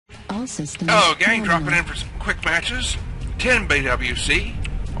All systems. Hello, gang. Dropping in for some quick matches. 10 BWC.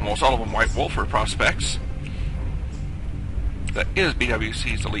 Almost all of them White Wolfer prospects. That is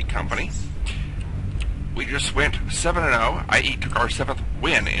BWC's elite company. We just went 7-0, i.e. took our 7th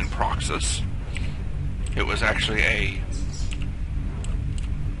win in Proxus. It was actually a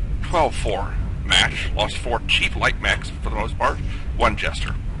 12-4 match. Lost 4 cheap light mechs for the most part, 1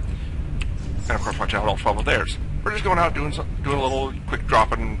 jester. And of course watch out all 12 of theirs. We're just going out doing a little quick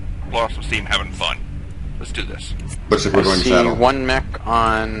drop and blow off some steam, having fun. Let's do this. Looks like we're going see saddle. 1 mech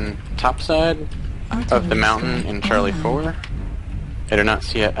on top side of the mountain in Charlie 4. I do not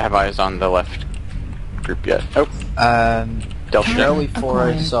have eyes on the left group yet. Oh, Delta. Charlie 4,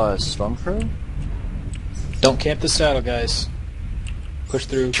 I saw a Stormcrow. Don't camp the saddle, guys. Push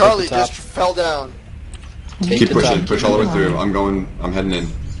through. Charlie take the top. just fell down. Keep pushing, push all the way through. I'm heading in.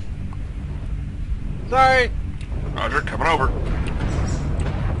 Sorry. Roger, coming over.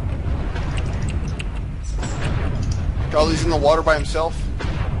 Charlie's in the water by himself.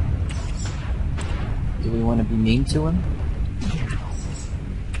 Do we want to be mean to him?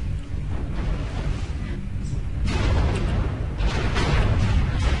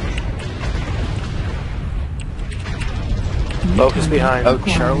 Focus behind. Oh,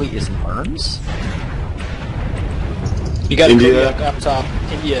 Charlie is in arms? You got India. a Kodiak up top.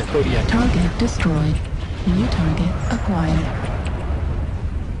 India, Kodiak. Target destroyed. New target acquired.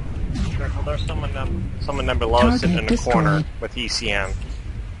 Careful, there's someone down below sitting in the corner with ECM.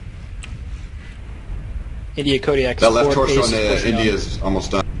 India, Kodiak. That left 4 torso pace on pushing India on. is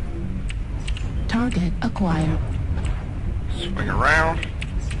almost done. Target acquired. Swing around.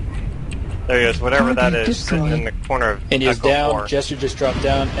 There he is, whatever that Target is, sitting in the corner of India's Echo down. 4. Jester just dropped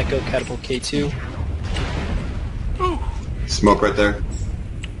down. Echo Catapult K2. Smoke right there.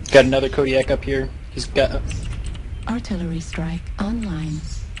 Got another Kodiak up here. He's got. Artillery strike online.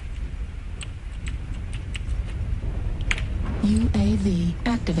 UAV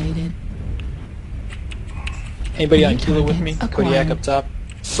activated. Anybody on New Kilo with target me? acquired. Kodiak up top.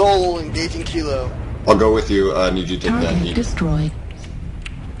 Soul engaging Kilo. I'll go with you. I need you to take that Target heat. destroyed.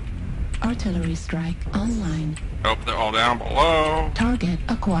 Artillery strike online. Oh, they're all down below. Target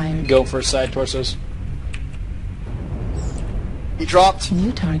acquired. Go for side torsos. He dropped.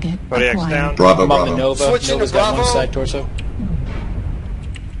 New target Kodiak's acquired. down. Bravo, I'm on the bravo. Nova. Switching Nova's to got one Bravo. side torso.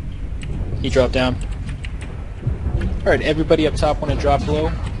 He dropped down. Alright, everybody up top want to drop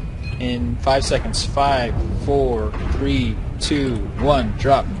low in 5 seconds. 5, 4, 3, 2, 1.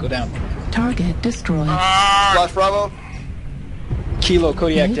 Drop. Go down. Target destroyed. Flash Bravo. Kilo,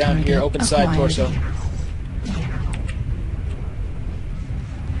 Kodiak New down here. target Open side acquired. torso.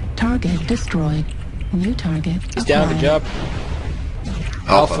 Target destroyed. New target He's down. Good acquired. job.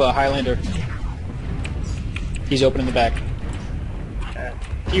 Alpha, Highlander. He's open in the back.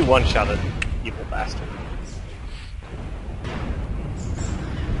 He one-shotted, evil bastard.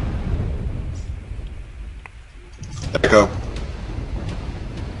 Echo.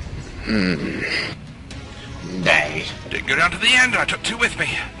 Didn't go down to the end. I took 2 with me.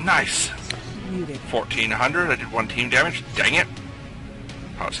 Nice. 1400. I did 1 team damage. Dang it.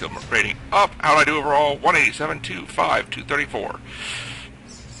 Power skill rating up. How'd I do overall? 187, 205, 234.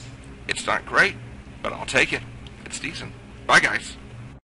 It's not great, but I'll take it. It's decent. Bye, guys.